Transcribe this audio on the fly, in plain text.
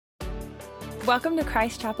Welcome to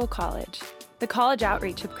Christ Chapel College, the college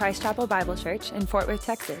outreach of Christ Chapel Bible Church in Fort Worth,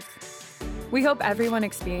 Texas. We hope everyone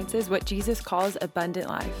experiences what Jesus calls abundant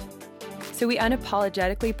life. So we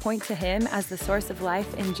unapologetically point to Him as the source of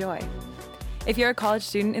life and joy. If you're a college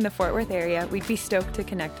student in the Fort Worth area, we'd be stoked to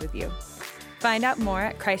connect with you. Find out more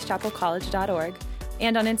at christchapelcollege.org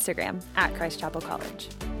and on Instagram at Christ Chapel College.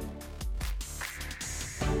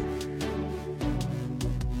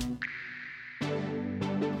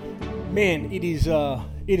 Man, it is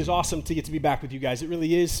awesome to get to be back with you guys. It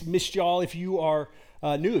really is. Missed y'all. If you are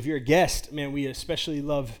new, if you're a guest, man, we especially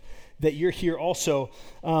love that you're here also.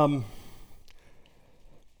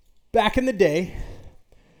 Back in the day,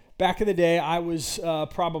 I was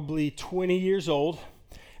probably 20 years old,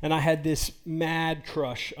 and I had this mad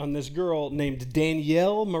crush on this girl named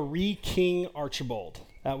Danielle Marie King Archibald.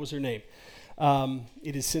 That was her name.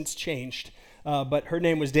 It has since changed, but her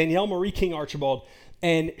name was Danielle Marie King Archibald.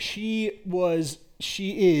 And she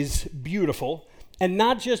is beautiful, and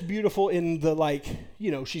not just beautiful in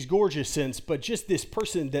the she's gorgeous sense, but just this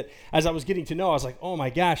person that as I was getting to know, I was like, oh my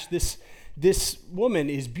gosh, this woman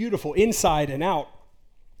is beautiful inside and out,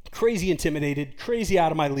 crazy intimidated, crazy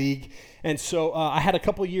out of my league. And so I had a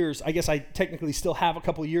couple years, I guess I technically still have a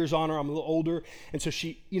couple years on her. I'm a little older. And so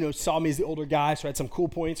she, saw me as the older guy. So I had some cool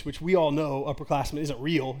points, which we all know upperclassmen isn't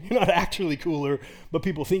real. You're not actually cooler, but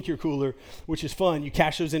people think you're cooler, which is fun. You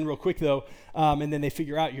cash those in real quick though. And then they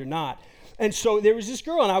figure out you're not. And so there was this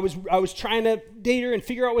girl, and I was trying to date her and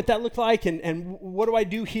figure out what that looked like, and what do I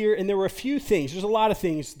do here? And there were a few things. There's a lot of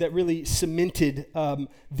things that really cemented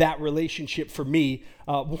that relationship for me.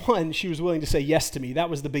 One, she was willing to say yes to me. That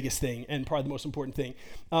was the biggest thing, and probably the most important thing.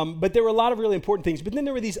 But there were a lot of really important things. But then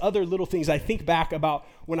there were these other little things I think back about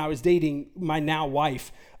when I was dating my now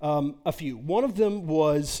wife. A few. One of them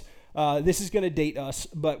was. This is going to date us,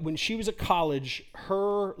 but when she was at college,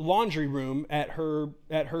 her laundry room at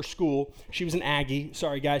her school, she was an Aggie.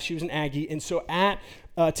 Sorry, guys, she was an Aggie. And so at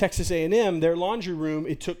Texas A&M, their laundry room,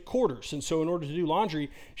 it took quarters. And so in order to do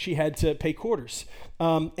laundry, she had to pay quarters.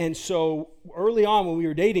 And so early on when we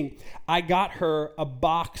were dating, I got her a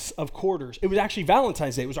box of quarters. It was actually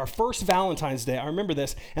Valentine's Day. It was our first Valentine's Day. I remember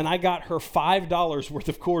this. And I got her $5 worth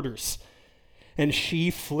of quarters. And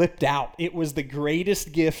she flipped out. It was the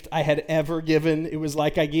greatest gift I had ever given. It was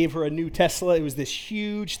like I gave her a new Tesla. It was this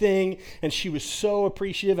huge thing, and she was so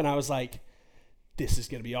appreciative. And I was like, this is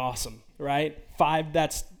going to be awesome, right?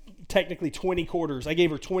 That's technically 20 quarters. I gave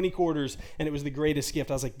her 20 quarters, and it was the greatest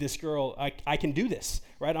gift. I was like, this girl, I can do this,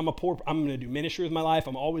 right? I'm going to do ministry with my life.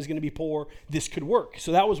 I'm always going to be poor. This could work.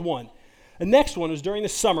 So that was one. The next one was during the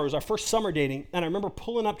summer. It was our first summer dating, and I remember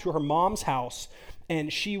pulling up to her mom's house,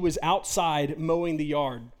 and she was outside mowing the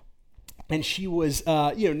yard. And she was,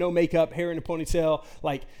 no makeup, hair in a ponytail,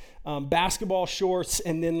 basketball shorts,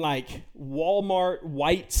 and then Walmart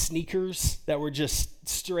white sneakers that were just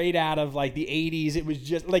straight out of the 80s. It was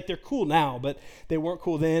just they're cool now, but they weren't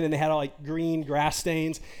cool then. And they had all green grass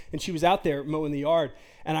stains. And she was out there mowing the yard.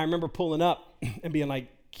 And I remember pulling up and being like,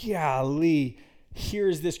 golly,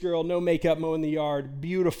 here's this girl, no makeup, mowing the yard,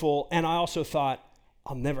 beautiful. And I also thought,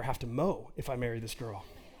 I'll never have to mow if I marry this girl.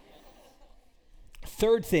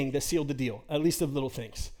 Third thing that sealed the deal, at least of little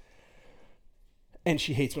things. And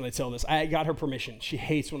she hates when I tell this. I got her permission. She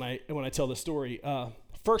hates when I tell this story.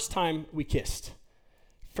 First time we kissed.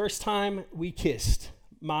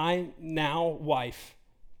 My now wife.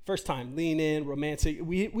 First time, lean in, romantic.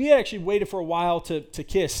 We had actually waited for a while to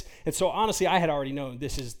kiss. And so honestly, I had already known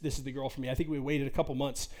this is the girl for me. I think we waited a few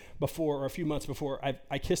months before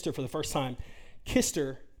I kissed her for the first time. Kissed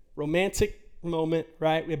her, romantic moment,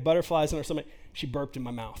 right? We had butterflies in our stomach. She burped in my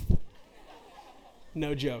mouth.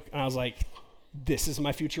 No joke. And I was like, this is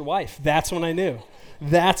my future wife. That's when I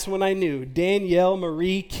knew. Danielle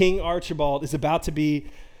Marie King Archibald is about to be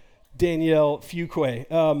Danielle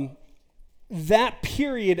Fuqua. That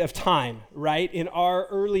period of time, right, in our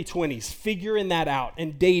early 20s, figuring that out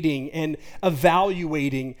and dating and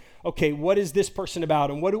evaluating, okay, what is this person about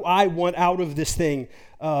and what do I want out of this thing?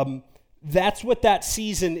 That's what that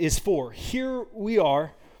season is for. Here we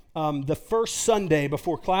are, the first Sunday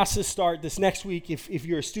before classes start this next week. If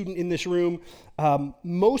you're a student in this room,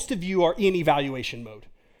 most of you are in evaluation mode,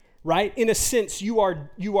 right? In a sense, you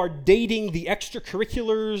are dating the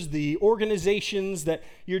extracurriculars, the organizations that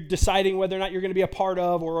you're deciding whether or not you're going to be a part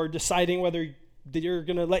of, or are deciding whether they're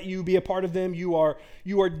going to let you be a part of them. You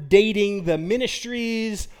are dating the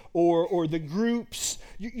ministries or the groups.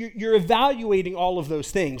 You're evaluating all of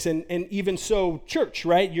those things, and even so, church,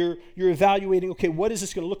 right? You're evaluating. Okay, what is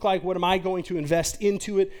this going to look like? What am I going to invest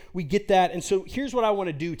into it? We get that, and so here's what I want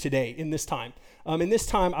to do today in this time. In this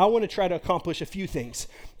time, I want to try to accomplish a few things.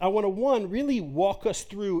 I want to, one, really walk us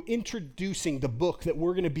through introducing the book that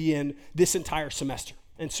we're going to be in this entire semester.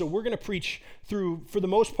 And so we're going to preach through, for the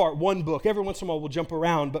most part, one book. Every once in a while we'll jump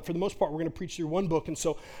around, but for the most part we're going to preach through one book. And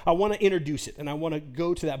so I want to introduce it, and I want to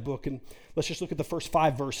go to that book, and let's just look at the first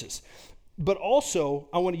 5 verses. But also,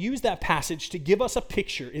 I want to use that passage to give us a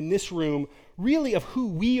picture in this room really of who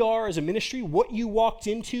we are as a ministry, what you walked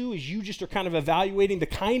into as you just are kind of evaluating the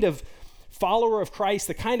kind of follower of Christ,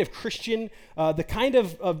 the kind of Christian, the kind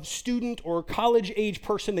of student or college-age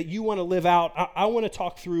person that you want to live out. I want to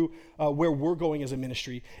talk through where we're going as a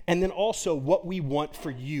ministry, and then also what we want for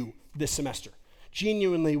you this semester.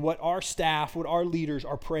 Genuinely, what our staff, what our leaders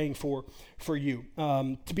are praying for you.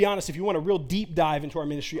 To be honest, if you want a real deep dive into our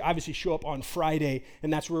ministry, obviously show up on Friday,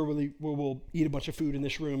 and that's where we'll eat a bunch of food in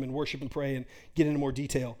this room and worship and pray and get into more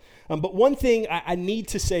detail. But one thing I need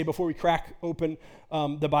to say before we crack open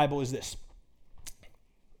the Bible is this.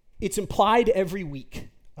 It's implied every week,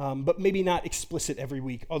 but maybe not explicit every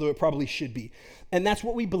week, although it probably should be. And that's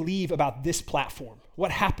what we believe about this platform.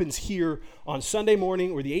 What happens here on Sunday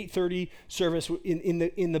morning or the 8:30 service in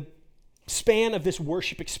the span of this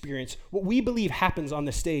worship experience, what we believe happens on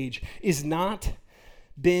the stage is not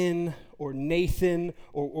Ben or Nathan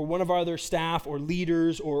or one of our other staff or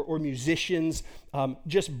leaders or musicians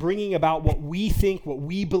just bringing about what we think, what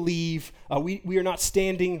we believe. We are not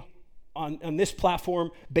standing on this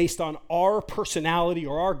platform based on our personality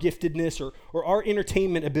or our giftedness or our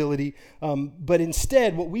entertainment ability. But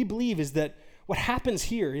instead, what we believe is that what happens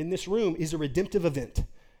here in this room is a redemptive event.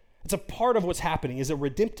 It's a part of what's happening, is a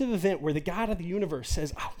redemptive event where the God of the universe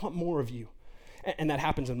says, I want more of you. And that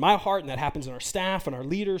happens in my heart, and that happens in our staff and our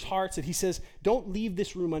leaders' hearts, that he says, don't leave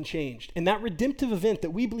this room unchanged. And that redemptive event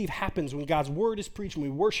that we believe happens when God's word is preached, when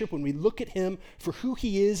we worship, when we look at him for who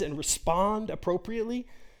he is and respond appropriately,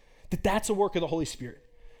 that's a work of the Holy Spirit.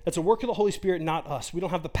 That's a work of the Holy Spirit, not us. We don't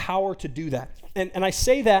have the power to do that. And I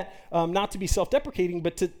say that not to be self-deprecating,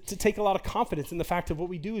 but to take a lot of confidence in the fact of what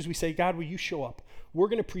we do is we say, God, will you show up? We're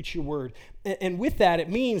going to preach your word. And with that, it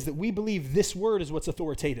means that we believe this word is what's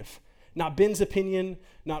authoritative. Not Ben's opinion,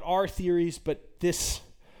 not our theories, but this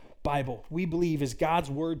Bible, we believe is God's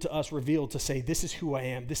word to us revealed to say, this is who I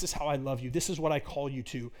am. This is how I love you. This is what I call you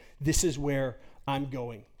to. This is where I'm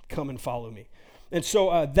going. Come and follow me. And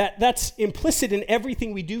so that's implicit in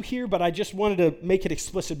everything we do here, but I just wanted to make it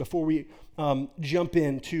explicit before we jump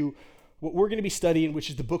into what we're going to be studying, which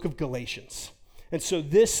is the book of Galatians. And so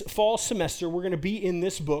this fall semester, we're going to be in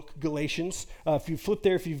this book, Galatians. If you flip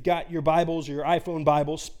there, if you've got your Bibles or your iPhone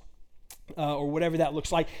Bibles, or whatever that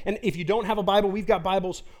looks like. And if you don't have a Bible, we've got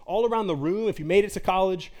Bibles all around the room. If you made it to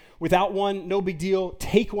college without one, no big deal.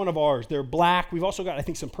 Take one of ours. They're black. We've also got, I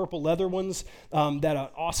think, some purple leather ones that an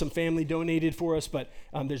awesome family donated for us. But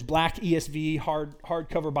there's black ESV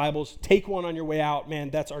hardcover Bibles. Take one on your way out. Man,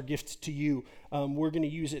 that's our gift to you. We're going to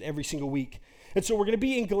use it every single week. And so we're going to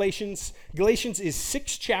be in Galatians. Galatians is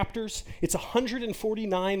 6 chapters. It's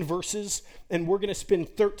 149 verses, and we're going to spend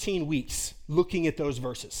 13 weeks looking at those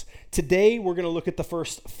verses. Today, we're going to look at the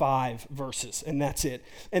first 5 verses, and that's it.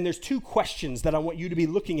 And there's 2 questions that I want you to be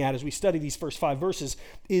looking at as we study these first 5 verses.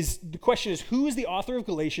 The question is, who is the author of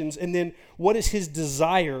Galatians? And then, what is his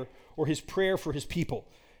desire or his prayer for his people?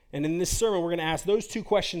 And in this sermon, we're going to ask those 2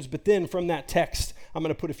 questions, but then from that text, I'm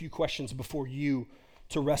going to put a few questions before you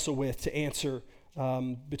to wrestle with, to answer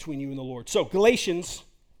between you and the Lord. So Galatians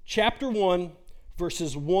chapter 1,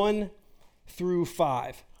 verses 1 through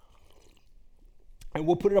 5. And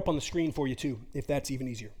we'll put it up on the screen for you too, if that's even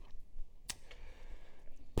easier.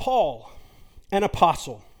 Paul, an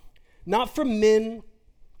apostle, not from men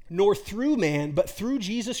nor through man, but through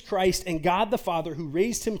Jesus Christ and God the Father who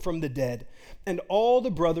raised him from the dead, and all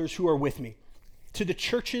the brothers who are with me, to the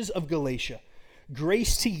churches of Galatia,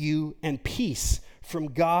 grace to you and peace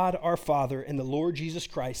from God our Father and the Lord Jesus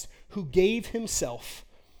Christ, who gave himself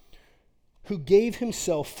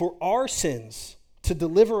for our sins to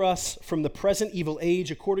deliver us from the present evil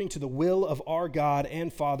age according to the will of our God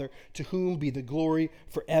and Father, to whom be the glory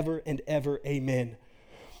forever and ever. Amen.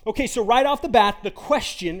 Okay, so right off the bat, the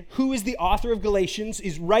question, who is the author of Galatians,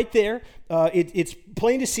 is right there. It's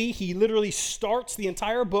plain to see. He literally starts the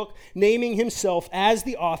entire book naming himself as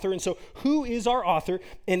the author. And so who is our author?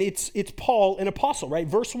 And it's Paul, an apostle, right?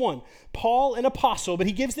 Verse 1, Paul, an apostle, but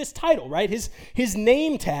he gives this title, right? His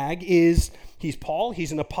name tag is, he's Paul,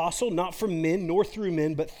 he's an apostle, not from men nor through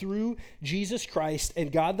men, but through Jesus Christ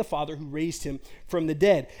and God the Father who raised him from the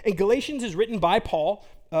dead. And Galatians is written by Paul.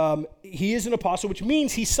 He is an apostle, which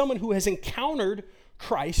means he's someone who has encountered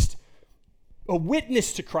Christ, a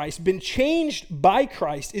witness to Christ, been changed by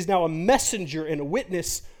Christ, is now a messenger and a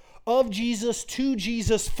witness of Jesus, to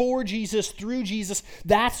Jesus, for Jesus, through Jesus.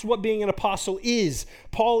 That's what being an apostle is.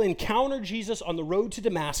 Paul encountered Jesus on the road to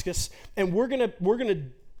Damascus, and we're gonna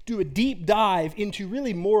do a deep dive into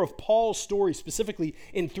really more of Paul's story, specifically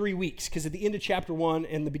in 3 weeks, because at the end of chapter 1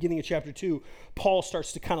 and the beginning of chapter 2, Paul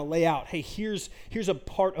starts to kind of lay out, hey, here's a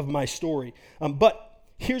part of my story. But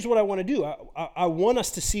here's what I want to do. I want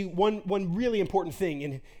us to see one really important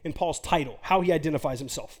thing in Paul's title, how he identifies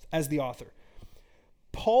himself as the author.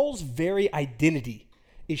 Paul's very identity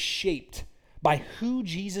is shaped by who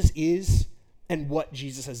Jesus is and what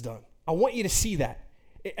Jesus has done. I want you to see that.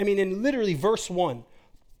 I mean, in literally verse 1,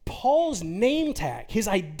 Paul's name tag, his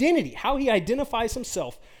identity, how he identifies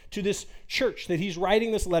himself to this church that he's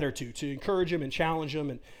writing this letter to encourage him and challenge him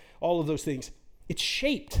and all of those things, it's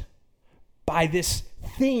shaped by this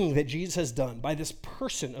thing that Jesus has done, by this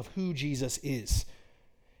person of who Jesus is.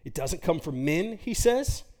 It doesn't come from men, he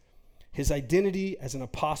says. His identity as an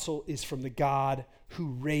apostle is from the God who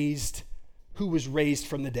was raised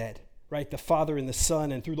from the dead, right? The Father and the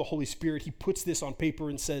Son, and through the Holy Spirit, he puts this on paper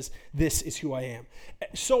and says, this is who I am.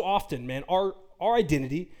 So often, man, our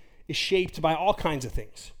identity is shaped by all kinds of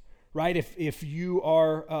things, right? If you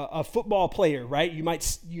are a football player, right, you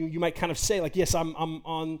might kind of say, like, yes, I'm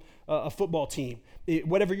on a football team.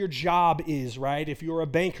 Whatever your job is, right? If you're a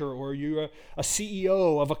banker or you're a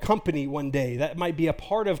CEO of a company one day, that might be a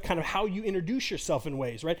part of kind of how you introduce yourself in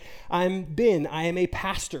ways, right? I am a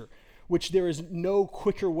pastor, which there is no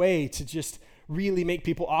quicker way to just really make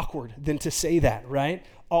people awkward than to say that, right?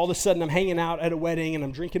 All of a sudden I'm hanging out at a wedding and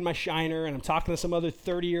I'm drinking my Shiner and I'm talking to some other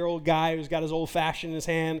 30-year-old guy who's got his old fashioned in his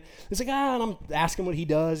hand. It's like, and I'm asking what he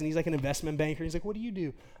does, and he's like an investment banker. He's like, what do you do?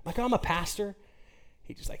 I'm like, I'm a pastor.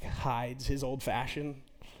 He just like hides his old fashioned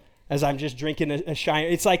as I'm just drinking a Shiner.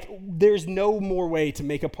 It's like there's no more way to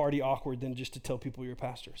make a party awkward than just to tell people you're a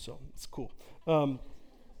pastor. So it's cool.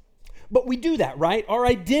 But we do that, right? Our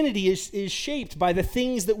identity is shaped by the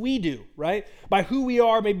things that we do, right? By who we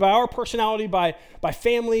are, maybe by our personality, by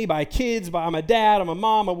family, by kids, by I'm a dad, I'm a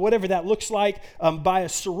mom, or whatever that looks like, by a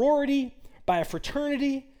sorority, by a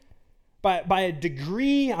fraternity, by a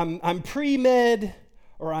degree, I'm pre-med,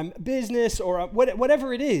 or I'm business, or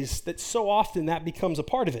whatever it is, that so often that becomes a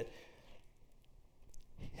part of it.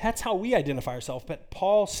 That's how we identify ourselves. But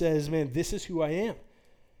Paul says, man, this is who I am.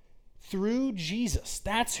 Through Jesus,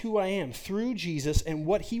 that's who I am. Through Jesus and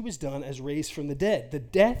what he was done as raised from the dead. The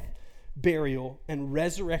death, burial, and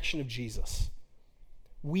resurrection of Jesus,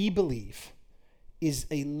 we believe, is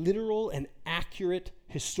a literal and accurate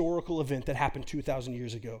historical event that happened 2,000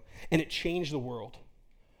 years ago. And it changed the world.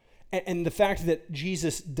 And the fact that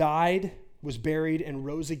Jesus died, was buried, and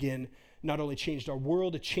rose again not only changed our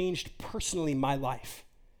world, it changed personally my life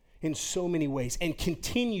in so many ways and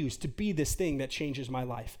continues to be this thing that changes my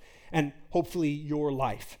life and hopefully your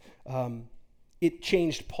life. It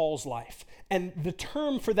changed Paul's life. And the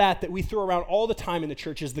term for that we throw around all the time in the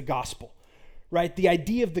church is the gospel, right? The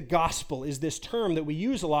idea of the gospel is this term that we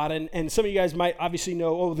use a lot, and some of you guys might obviously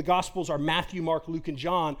know, the gospels are Matthew, Mark, Luke, and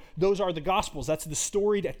John. Those are the gospels. That's the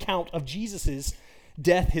storied account of Jesus's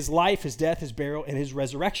death, his life, his death, his burial, and his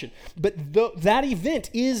resurrection. But that event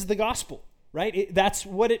is the gospel, right? That's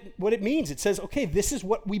what it means. It says, okay, this is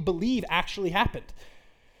what we believe actually happened.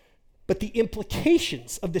 But the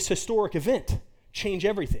implications of this historic event change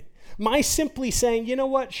everything. My simply saying, you know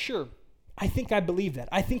what, sure, I think I believe that.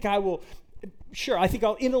 I think I'll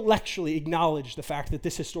intellectually acknowledge the fact that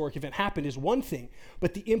this historic event happened is one thing,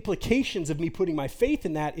 but the implications of me putting my faith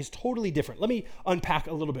in that is totally different. Let me unpack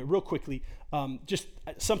a little bit real quickly, just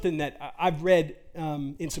something that I've read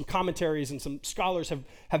in some commentaries, and some scholars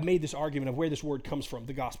have made this argument of where this word comes from,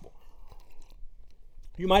 the gospel.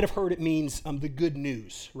 You might have heard it means the good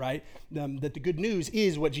news, right? That the good news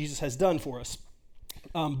is what Jesus has done for us.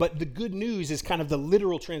 But the good news is kind of the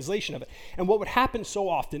literal translation of it. And what would happen so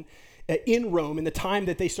often in Rome, in the time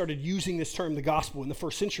that they started using this term, the gospel, in the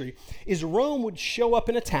first century, is Rome would show up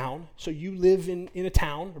in a town. So you live in a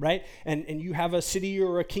town, right? And you have a city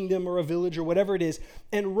or a kingdom or a village or whatever it is.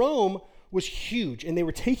 And Rome was huge, and they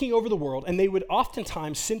were taking over the world, and they would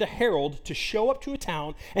oftentimes send a herald to show up to a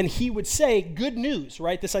town, and he would say, good news,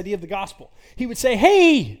 right? This idea of the gospel. He would say,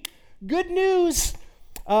 hey, good news.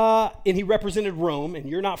 And he represented Rome, and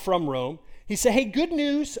you're not from Rome. He said, hey, good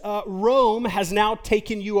news, Rome has now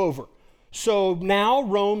taken you over. So now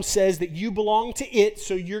Rome says that you belong to it,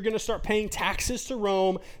 so you're going to start paying taxes to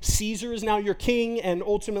Rome. Caesar is now your king and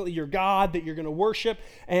ultimately your God that you're going to worship.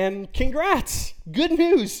 And congrats, good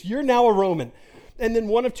news, you're now a Roman. And then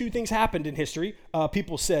one of two things happened in history.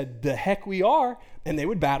 People said, the heck we are, and they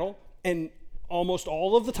would battle. And almost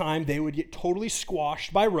all of the time, they would get totally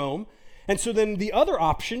squashed by Rome. And so then the other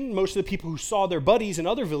option, most of the people who saw their buddies in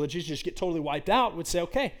other villages just get totally wiped out, would say,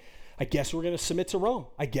 okay, I guess we're going to submit to Rome.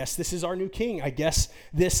 I guess this is our new king. I guess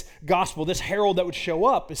this gospel, this herald that would show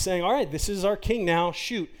up is saying, all right, this is our king now,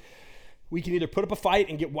 shoot. We can either put up a fight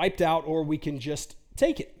and get wiped out, or we can just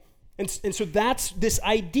take it. And so that's this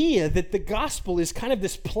idea that the gospel is kind of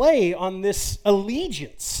this play on this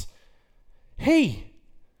allegiance. Hey,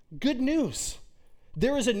 good news.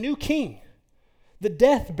 There is a new king. The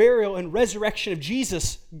death, burial, and resurrection of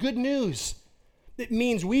Jesus, good news. It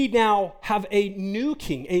means we now have a new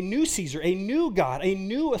king, a new Caesar, a new God, a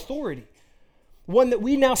new authority, one that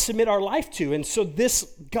we now submit our life to. And so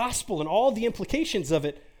this gospel and all the implications of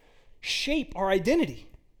it shape our identity.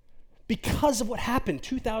 Because of what happened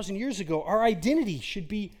 2,000 years ago, our identity should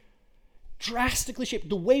be drastically shaped.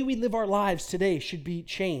 The way we live our lives today should be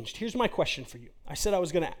changed. Here's my question for you. I said I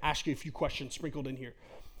was going to ask you a few questions sprinkled in here.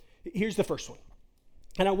 Here's the first one.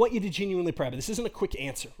 And I want you to genuinely pray. This isn't a quick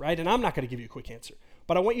answer, right? And I'm not going to give you a quick answer.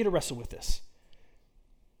 But I want you to wrestle with this.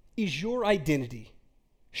 Is your identity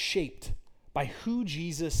shaped by who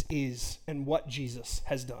Jesus is and what Jesus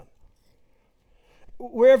has done?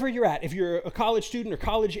 Wherever you're at, if you're a college student or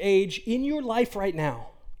college age, in your life right now,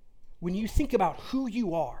 when you think about who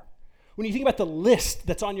you are, when you think about the list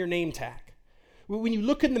that's on your name tag, when you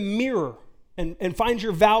look in the mirror and find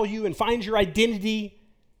your value and find your identity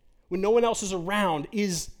when no one else is around,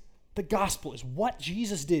 is the gospel, is what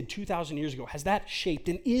Jesus did 2,000 years ago. Has that shaped,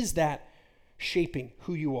 and is that shaping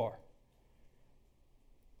who you are?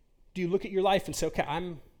 Do you look at your life and say, okay,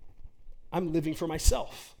 I'm living for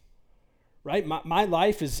myself? Right? My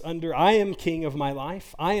life is under, I am king of my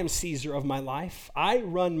life. I am Caesar of my life. I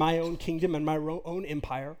run my own kingdom and my own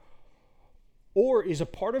empire. Or is a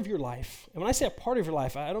part of your life, and when I say a part of your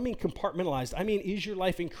life, I don't mean compartmentalized. I mean, is your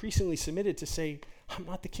life increasingly submitted to say, I'm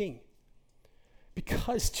not the king?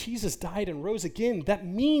 Because Jesus died and rose again, that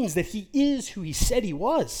means that he is who he said he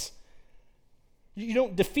was. You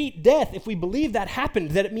don't defeat death if we believe that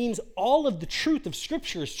happened, that it means all of the truth of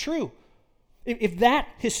Scripture is true. If that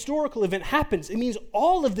historical event happens, it means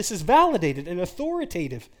all of this is validated and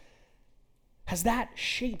authoritative. Has that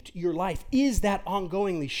shaped your life? Is that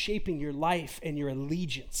ongoingly shaping your life and your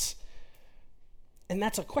allegiance? And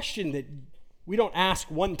that's a question that we don't ask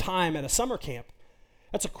one time at a summer camp.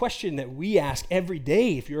 That's a question that we ask every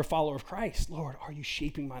day if you're a follower of Christ. Lord, are you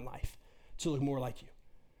shaping my life to look more like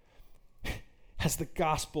you? Has the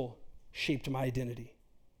gospel shaped my identity?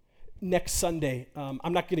 Next Sunday,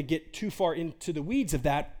 I'm not going to get too far into the weeds of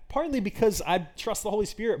that, partly because I trust the Holy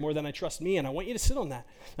Spirit more than I trust me, and I want you to sit on that,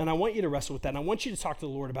 and I want you to wrestle with that, and I want you to talk to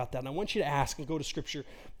the Lord about that, and I want you to ask and go to Scripture,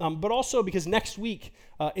 but also because next week,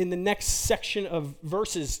 in the next section of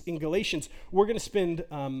verses in Galatians, we're going to spend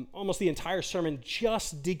almost the entire sermon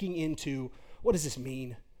just digging into, what does this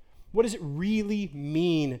mean? What does it really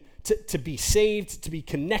mean to be saved, to be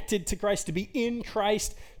connected to Christ, to be in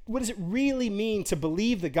Christ? What does it really mean to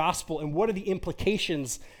believe the gospel, and what are the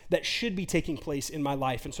implications that should be taking place in my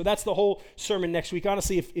life? And so that's the whole sermon next week.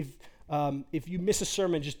 Honestly, if you miss a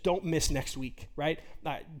sermon, just don't miss next week, right?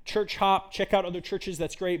 Church hop, check out other churches,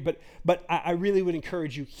 that's great, but I really would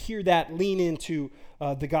encourage you, hear that, lean into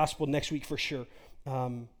the gospel next week for sure.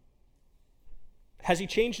 Has he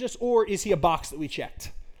changed us, or is he a box that we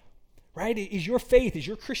checked? Right? Is your faith, is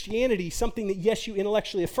your Christianity something that, yes, you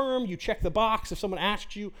intellectually affirm, you check the box? If someone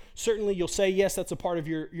asks you, certainly you'll say, yes, that's a part of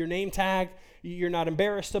your name tag. You're not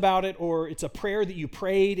embarrassed about it, or it's a prayer that you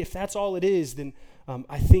prayed. If that's all it is, then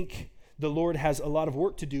I think the Lord has a lot of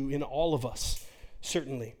work to do in all of us,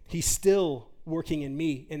 certainly. He's still working in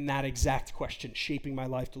me in that exact question, shaping my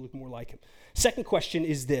life to look more like him. Second question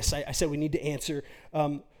is this. I said we need to answer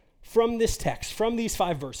from this text, from these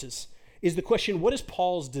 5 verses, is the question, what is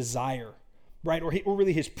Paul's desire, right? Or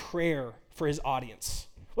really his prayer for his audience?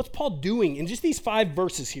 What's Paul doing in just these 5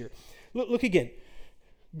 verses here? Look again.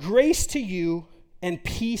 Grace to you and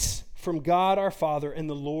peace from God our Father and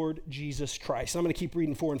the Lord Jesus Christ. And I'm going to keep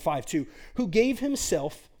reading 4 and 5 too. Who gave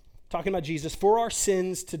himself, talking about Jesus, for our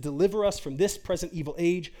sins to deliver us from this present evil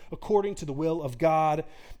age, according to the will of God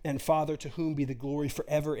and Father, to whom be the glory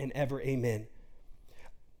forever and ever. Amen.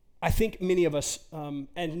 I think many of us,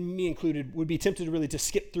 and me included, would be tempted really to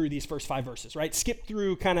skip through these first 5 verses, right? Skip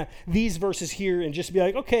through kind of these verses here and just be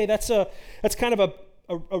like, okay, that's kind of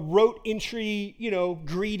a rote entry,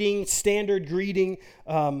 greeting, standard greeting.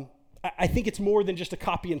 I think it's more than just a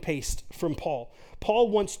copy and paste from Paul.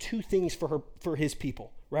 Paul wants 2 things for his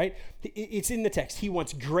people, right? It's in the text. He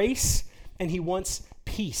wants grace and he wants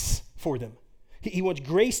peace for them. He wants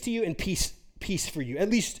grace to you and peace peace for you, at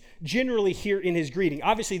least generally here in his greeting.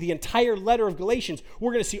 Obviously, the entire letter of Galatians,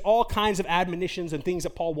 we're going to see all kinds of admonitions and things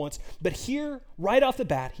that Paul wants. But here, right off the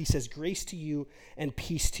bat, he says, grace to you and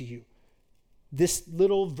peace to you. This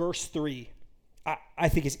little verse 3, I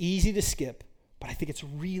think is easy to skip, but I think it's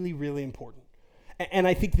really, really important. And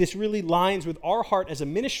I think this really lines with our heart as a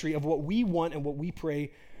ministry of what we want and what we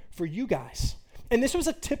pray for you guys. And this was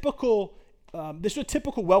a typical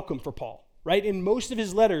welcome for Paul. Right? In most of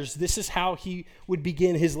his letters, this is how he would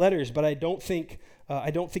begin his letters, but I don't think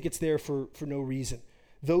it's there for no reason.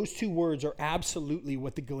 Those two words are absolutely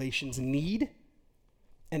what the Galatians need,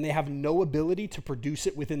 and they have no ability to produce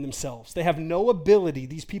it within themselves. They have no ability,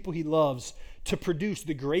 these people he loves, to produce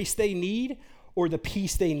the grace they need or the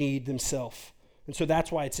peace they need themselves. And so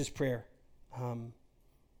that's why it's his prayer.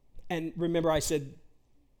 And remember, I said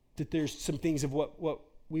that there's some things of what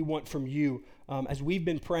we want from you. As we've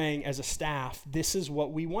been praying as a staff, this is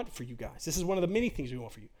what we want for you guys. This is one of the many things we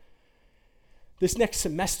want for you. This next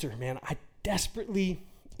semester, man, I desperately,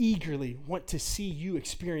 eagerly want to see you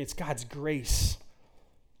experience God's grace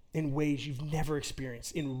in ways you've never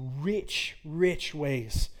experienced, in rich, rich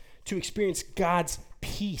ways. To experience God's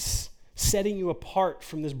peace, setting you apart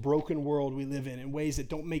from this broken world we live in ways that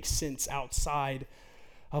don't make sense outside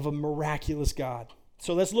of a miraculous God.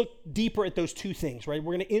 So let's look deeper at those two things, right?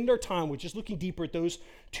 We're going to end our time with just looking deeper at those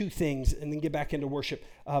two things and then get back into worship.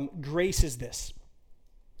 Grace is this.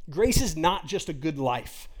 Grace is not just a good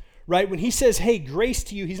life, right? When he says, hey, grace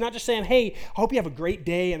to you, he's not just saying, hey, I hope you have a great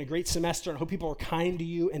day and a great semester and I hope people are kind to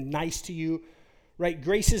you and nice to you, right?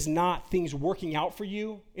 Grace is not things working out for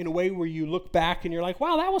you in a way where you look back and you're like,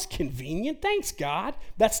 wow, that was convenient. Thanks, God.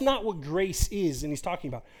 That's not what grace is, and he's talking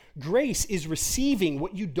about. Grace is receiving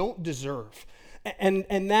what you don't deserve.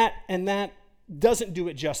 And that doesn't do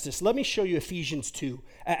it justice. Let me show you Ephesians 2,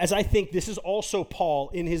 as I think this is also Paul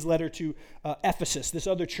in his letter to Ephesus, this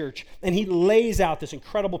other church, and he lays out this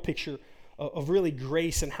incredible picture of really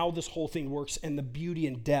grace and how this whole thing works and the beauty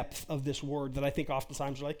and depth of this word that I think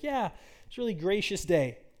oftentimes are like, yeah, it's a really gracious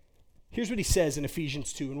day. Here's what he says in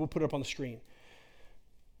Ephesians 2, and we'll put it up on the screen.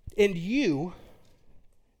 And you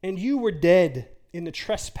were dead in the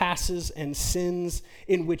trespasses and sins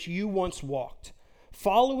in which you once walked,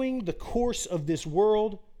 following the course of this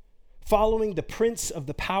world, following the prince of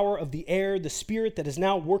the power of the air, the spirit that is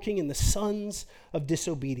now working in the sons of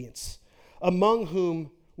disobedience, among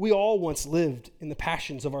whom we all once lived in the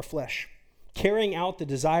passions of our flesh, carrying out the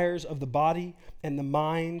desires of the body and the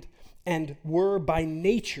mind, and were by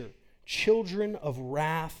nature children of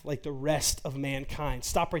wrath like the rest of mankind.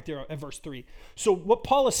 Stop right there at verse 3. So what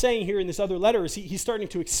Paul is saying here in this other letter is he's starting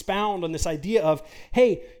to expound on this idea of,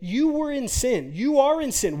 hey, you were in sin. You are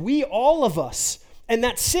in sin. We, all of us. And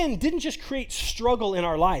that sin didn't just create struggle in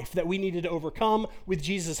our life that we needed to overcome with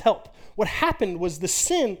Jesus' help. What happened was the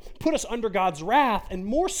sin put us under God's wrath, and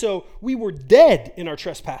more so, we were dead in our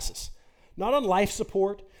trespasses. Not on life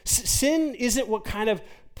support. Sin isn't what kind of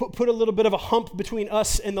put a little bit of a hump between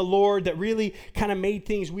us and the Lord that really kind of made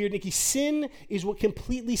things weird. Nikki, sin is what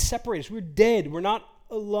completely separates us. We're dead. We're not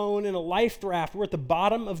alone in a life raft. We're at the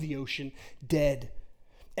bottom of the ocean, dead.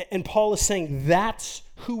 And Paul is saying that's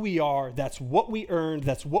who we are. That's what we earned.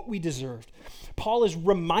 That's what we deserved. Paul is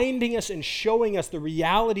reminding us and showing us the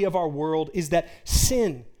reality of our world is that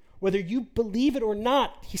sin, whether you believe it or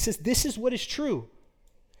not, he says this is what is true.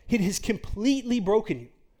 It has completely broken you.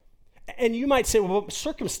 And you might say, well,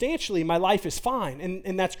 circumstantially, my life is fine,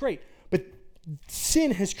 and that's great. But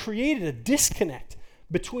sin has created a disconnect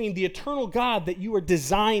between the eternal God that you are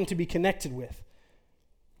designed to be connected with.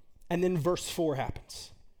 And then verse 4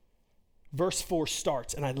 happens. Verse 4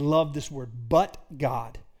 starts, and I love this word, but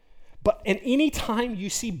God. And any time you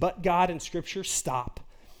see but God in Scripture, stop.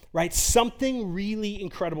 Right? Something really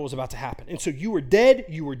incredible is about to happen. And so you were dead,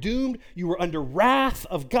 you were doomed, you were under wrath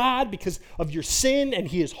of God because of your sin, and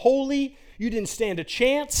he is holy. You didn't stand a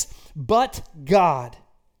chance, but God,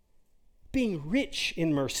 being rich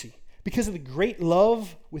in mercy, because of the great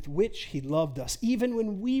love with which he loved us, even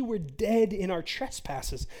when we were dead in our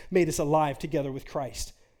trespasses, made us alive together with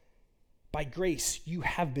Christ. By grace you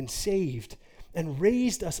have been saved, and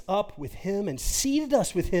raised us up with him and seated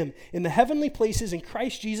us with him in the heavenly places in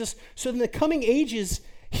Christ Jesus, so that in the coming ages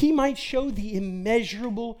he might show the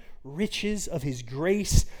immeasurable riches of his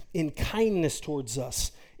grace in kindness towards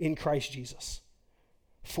us in Christ Jesus.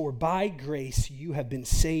 For by grace you have been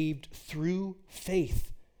saved through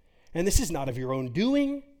faith. And this is not of your own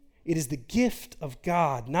doing. It is the gift of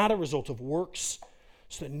God, not a result of works,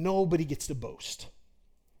 so that nobody gets to boast.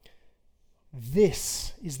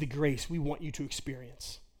 This is the grace we want you to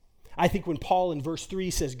experience. I think when Paul in verse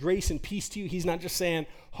 3 says grace and peace to you, he's not just saying,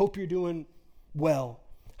 hope you're doing well.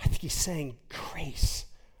 I think he's saying grace,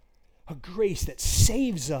 a grace that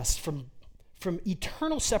saves us from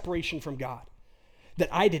eternal separation from God, that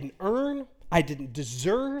I didn't earn, I didn't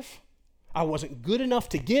deserve, I wasn't good enough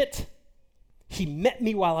to get. He met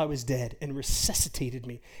me while I was dead and resuscitated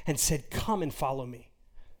me and said, come and follow me.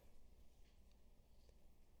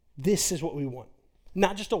 This is what we want.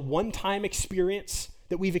 Not just a one-time experience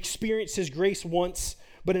that we've experienced his grace once,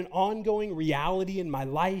 but an ongoing reality in my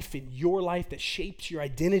life, in your life, that shapes your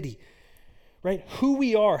identity, right? Who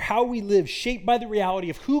we are, how we live, shaped by the reality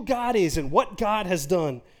of who God is and what God has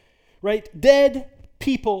done, right? Dead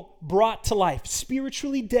people brought to life,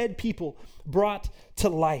 spiritually dead people brought to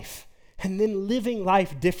life, and then living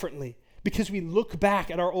life differently because we look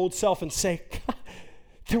back at our old self and say, God,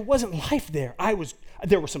 there wasn't life there.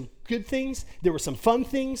 There were some good things, there were some fun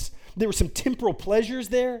things, there were some temporal pleasures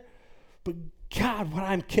there, but God, what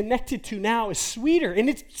I'm connected to now is sweeter, and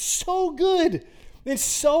it's so good, and it's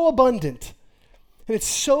so abundant, and it's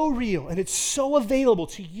so real, and it's so available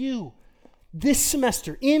to you this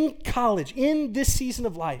semester, in college, in this season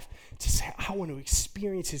of life, to say, I want to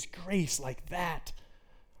experience his grace like that,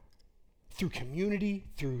 through community,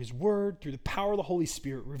 through his word, through the power of the Holy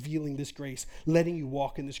Spirit, revealing this grace, letting you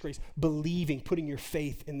walk in this grace, believing, putting your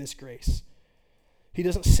faith in this grace. He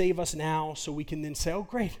doesn't save us now so we can then say, oh,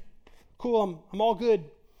 great. Cool, I'm all good.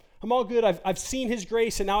 I'm all good. I've seen his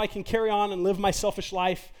grace, and now I can carry on and live my selfish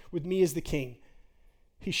life with me as the king.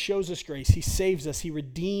 He shows us grace. He saves us. He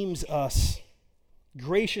redeems us,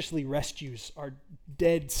 graciously rescues our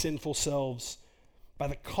dead, sinful selves by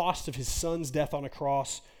the cost of his son's death on a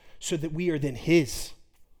cross so that we are then his.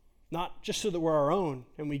 Not just so that we're our own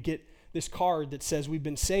and we get this card that says we've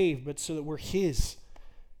been saved, but so that we're his.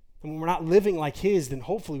 And when we're not living like his, then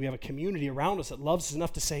hopefully we have a community around us that loves us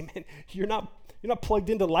enough to say, man, you're not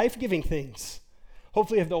plugged into life-giving things.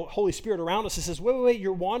 Hopefully we have the Holy Spirit around us that says, wait,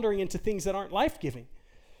 you're wandering into things that aren't life-giving.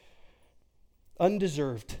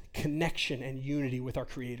 Undeserved connection and unity with our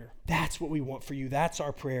Creator. That's what we want for you. That's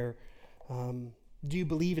our prayer. Do you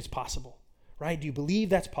believe it's possible? Right? Do you believe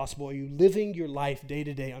that's possible? Are you living your life day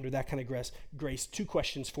to day under that kind of grace? 2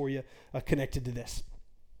 questions for you connected to this.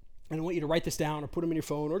 And I want you to write this down or put them in your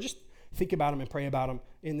phone or just think about them and pray about them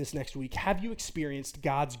in this next week. Have you experienced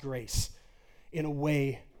God's grace in a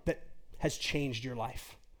way that has changed your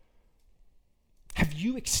life? Have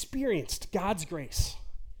you experienced God's grace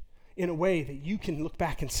in a way that you can look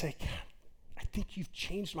back and say, God, I think you've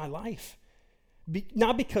changed my life?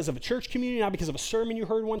 Not because of a church community, not because of a sermon you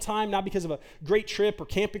heard one time, not because of a great trip or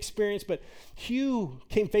camp experience, but you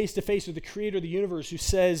came face to face with the creator of the universe who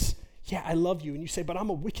says, yeah, I love you. And you say, but I'm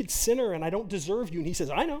a wicked sinner and I don't deserve you. And he says,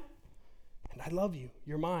 I know. And I love you.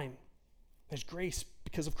 You're mine. There's grace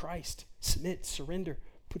because of Christ. Submit, surrender.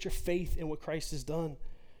 Put your faith in what Christ has done.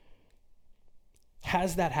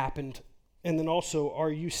 Has that happened? And then also,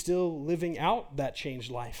 are you still living out that changed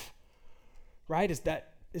life? Right? Is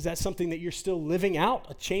that something that you're still living out,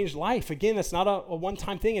 a changed life? Again, that's not a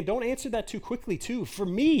one-time thing. And don't answer that too quickly, too. For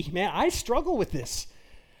me, man, I struggle with this.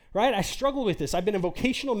 Right? I struggled with this. I've been in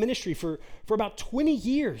vocational ministry for about 20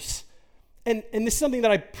 years. And this is something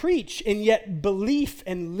that I preach, and yet belief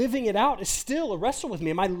and living it out is still a wrestle with me.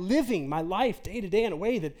 Am I living my life day to day in a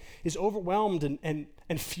way that is overwhelmed and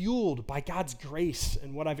fueled by God's grace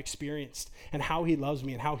and what I've experienced and how he loves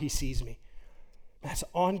me and how he sees me? That's an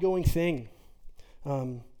ongoing thing.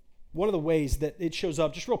 One of the ways that it shows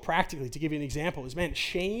up, just real practically, to give you an example, is, man,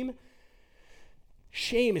 shame.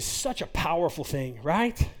 Shame is such a powerful thing,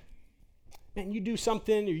 right? Man, you do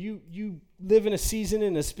something, or you live in a season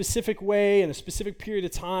in a specific way, in a specific period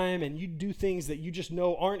of time, and you do things that you just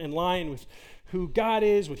know aren't in line with who God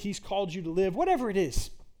is, what he's called you to live, whatever it is.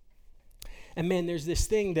 And man, there's this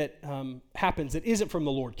thing that happens that isn't from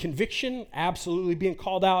the Lord. Conviction, absolutely. Being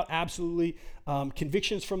called out, absolutely.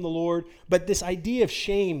 Convictions from the Lord. But this idea of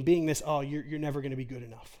shame being this, oh, you're never going to be good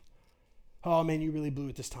enough. Oh man, you really blew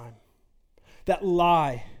it this time. That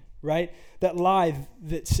lie, right? That lie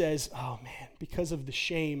that says, oh man, because of the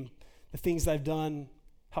shame, the things I've done,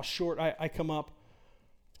 how short I come up,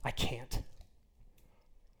 I can't.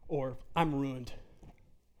 Or I'm ruined.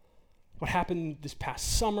 What happened this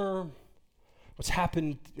past summer, what's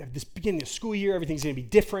happened at this beginning of school year, everything's going to be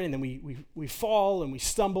different, and then we fall and we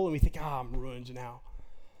stumble and we think, I'm ruined now.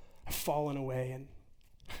 I've fallen away. And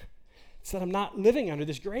it's that I'm not living under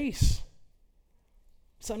this grace.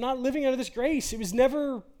 So I'm not living under this grace. It was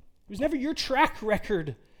never your track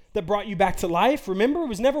record that brought you back to life. Remember, it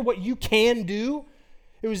was never what you can do.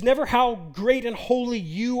 It was never how great and holy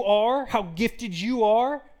you are, how gifted you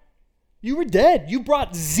are. You were dead. You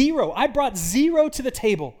brought zero. I brought zero to the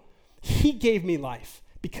table. He gave me life.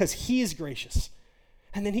 because he is gracious.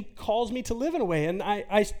 And then he calls me to live in a way, and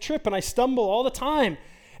I trip and I stumble all the time.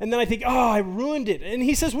 And then I think, I ruined it. And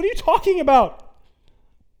he says, what are you talking about?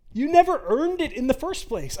 You never earned it in the first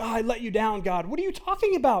place. I let you down, God. What are you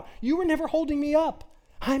talking about? You were never holding me up.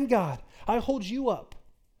 I'm God. I hold you up.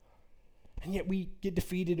 And yet we get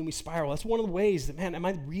defeated and we spiral. That's one of the ways that, man, am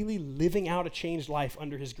I really living out a changed life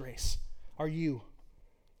under his grace? Are you?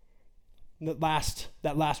 And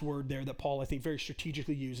that last word there that Paul, I think, very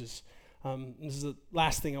strategically uses. This is the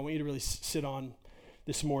last thing I want you to really sit on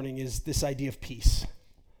this morning is this idea of peace.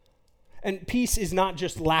 And peace is not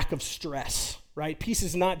just lack of stress, right? Peace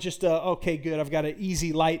is not just, okay, good, I've got an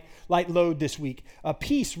easy, light load this week.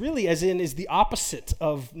 Peace really, as in, is the opposite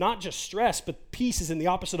of not just stress, but peace is in the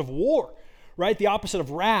opposite of war, right? The opposite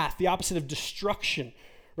of wrath, the opposite of destruction,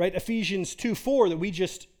 right? Ephesians 2:4 that we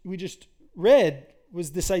just read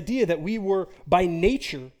was this idea that we were by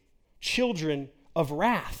nature children of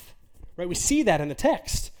wrath, right? We see that in the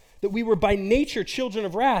text. That we were by nature children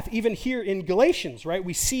of wrath, even here in Galatians, right?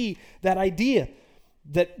 We see that idea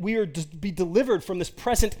that we are to be delivered from this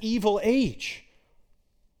present evil age.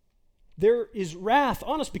 There is wrath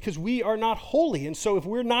on us because we are not holy. And so if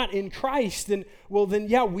we're not in Christ, then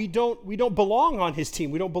we don't belong on his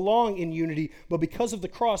team. We don't belong in unity. But because of the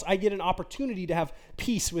cross, I get an opportunity to have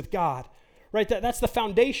peace with God. Right, that's the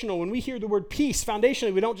foundational. When we hear the word peace,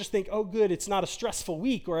 foundationally, we don't just think, oh, good, it's not a stressful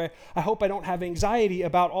week, or I hope I don't have anxiety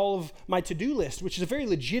about all of my to-do list, which is a very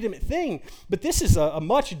legitimate thing. But this is a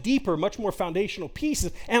much deeper, much more foundational piece.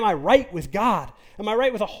 Am I right with God? Am I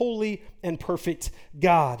right with a holy and perfect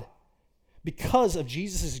God? Because of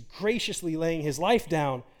Jesus' graciously laying his life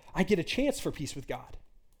down, I get a chance for peace with God.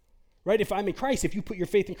 Right, if I'm in Christ, if you put your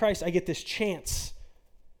faith in Christ, I get this chance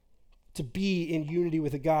to be in unity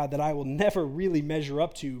with a God that I will never really measure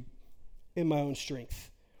up to in my own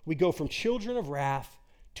strength. We go from children of wrath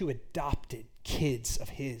to adopted kids of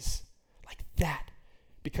his, like that,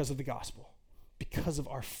 because of the gospel, because of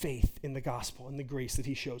our faith in the gospel and the grace that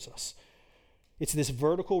he shows us. It's this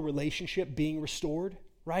vertical relationship being restored,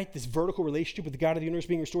 right? This vertical relationship with the God of the universe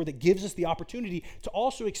being restored that gives us the opportunity to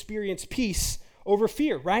also experience peace over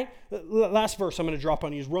fear, right? The last verse I'm going to drop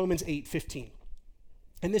on you is Romans 8:15.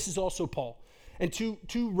 And this is also Paul. And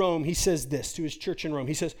to Rome, he says this, to his church in Rome.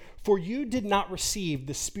 He says, for you did not receive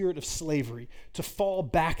the spirit of slavery to fall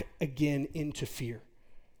back again into fear,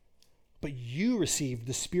 but you received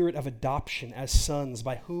the spirit of adoption as sons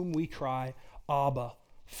by whom we cry, Abba,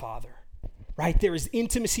 Father. Right? There is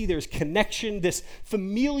intimacy, there is connection, this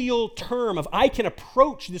familial term of I can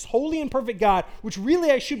approach this holy and perfect God, which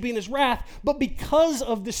really I should be in his wrath, but because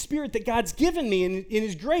of the spirit that God's given me in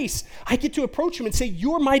his grace, I get to approach him and say,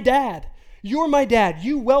 you're my dad. You're my dad.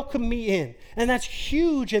 You welcome me in. And that's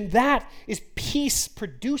huge, and that is peace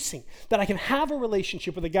producing, that I can have a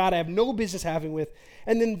relationship with a God I have no business having with,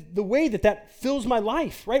 and then the way that fills my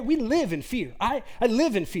life, right? We live in fear. I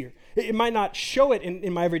live in fear. It might not show it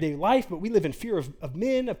in my everyday life, but we live in fear of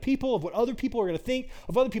men, of people, of what other people are going to think,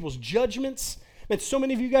 of other people's judgments. Man, so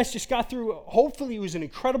many of you guys just got through, hopefully it was an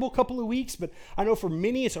incredible couple of weeks, but I know for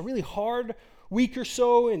many it's a really hard week or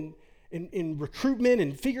so in recruitment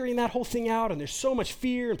and figuring that whole thing out, and there's so much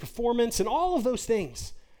fear and performance and all of those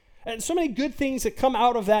things. And so many good things that come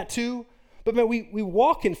out of that too, but man, we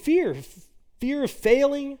walk in fear of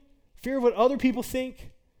failing, fear of what other people think,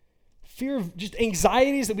 fear of just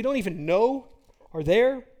anxieties that we don't even know are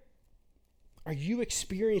there. Are you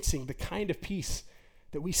experiencing the kind of peace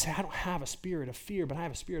that we say, I don't have a spirit of fear, but I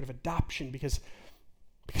have a spirit of adoption because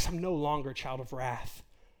I'm no longer a child of wrath.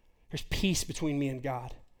 There's peace between me and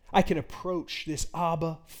God. I can approach this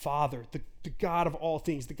Abba Father, the God of all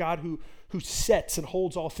things, the God who sets and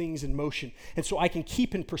holds all things in motion. And so I can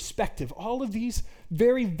keep in perspective all of these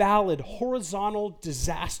very valid horizontal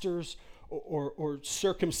disasters or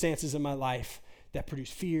circumstances in my life that produce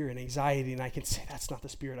fear and anxiety, and I can say, that's not the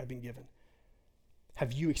spirit I've been given.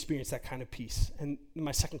 Have you experienced that kind of peace? And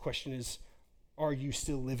my second question is, are you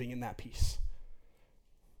still living in that peace?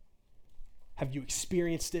 Have you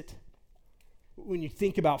experienced it? When you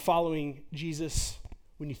think about following Jesus,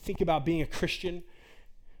 when you think about being a Christian,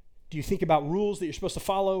 do you think about rules that you're supposed to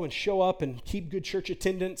follow and show up and keep good church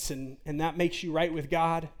attendance and that makes you right with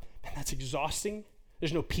God? And that's exhausting.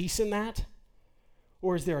 There's no peace in that.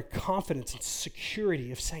 Or is there a confidence and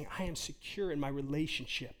security of saying, I am secure in my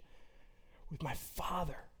relationship with my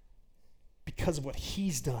Father because of what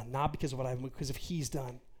he's done, not because of what I've done, because of he's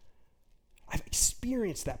done. I've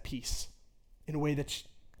experienced that peace in a way that's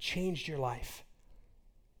changed your life.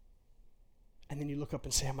 And then you look up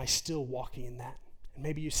and say, am I still walking in that? And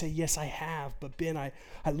maybe you say, yes, I have. But Ben, I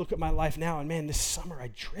look at my life now and man, this summer I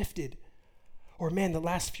drifted. Or man, the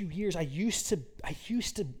last few years, I used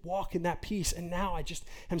to walk in that peace, and now I just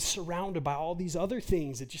am surrounded by all these other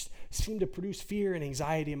things that just seem to produce fear and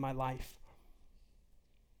anxiety in my life.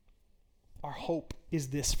 Our hope is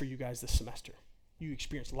this for you guys this semester. You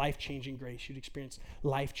experience life-changing grace. You'd experience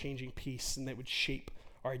life-changing peace, and that would shape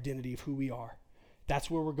our identity of who we are. That's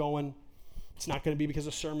where we're going. It's not going to be because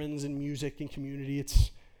of sermons and music and community. It's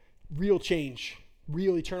real change,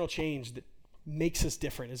 real eternal change that makes us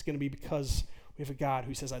different. It's going to be because we have a God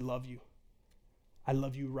who says, I love you. I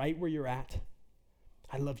love you right where you're at.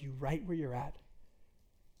 I love you right where you're at.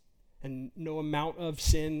 And no amount of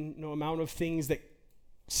sin, no amount of things that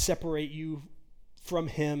separate you from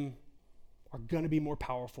him are going to be more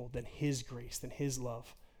powerful than his grace, than his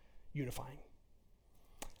love unifying.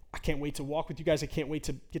 I can't wait to walk with you guys. I can't wait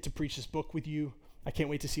to get to preach this book with you. I can't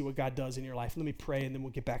wait to see what God does in your life. Let me pray, and then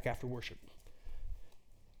we'll get back after worship.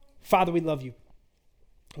 Father, we love you.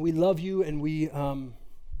 We love you, and we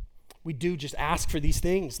do just ask for these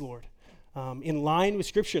things, Lord. In line with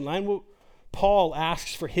Scripture, in line with what Paul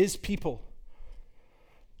asks for his people,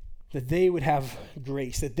 that they would have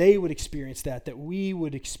grace, that they would experience that we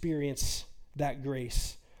would experience that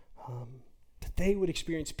grace, that they would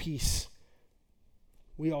experience peace.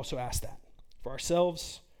 We also ask that for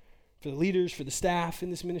ourselves, for the leaders, for the staff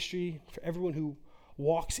in this ministry, for everyone who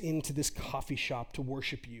walks into this coffee shop to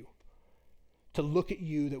worship you, to look at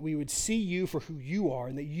you, that we would see you for who you are,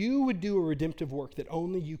 and that you would do a redemptive work that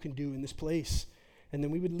only you can do in this place. And then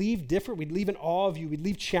we would leave different. We'd leave in awe of you. We'd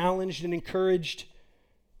leave challenged and encouraged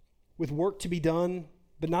with work to be done,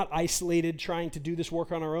 but not isolated, trying to do this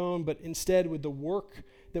work on our own, but instead with the work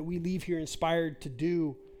that we leave here inspired to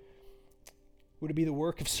do. Would it be the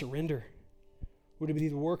work of surrender? Would it be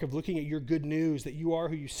the work of looking at your good news, that you are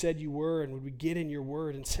who you said you were, and would we get in your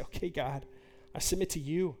word and say, okay, God, I submit to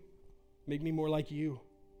you. Make me more like you.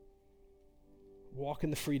 Walk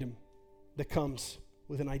in the freedom that comes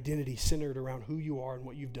with an identity centered around who you are and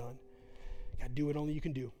what you've done. God, do what only you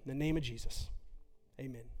can do. In the name of Jesus,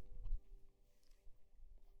 amen.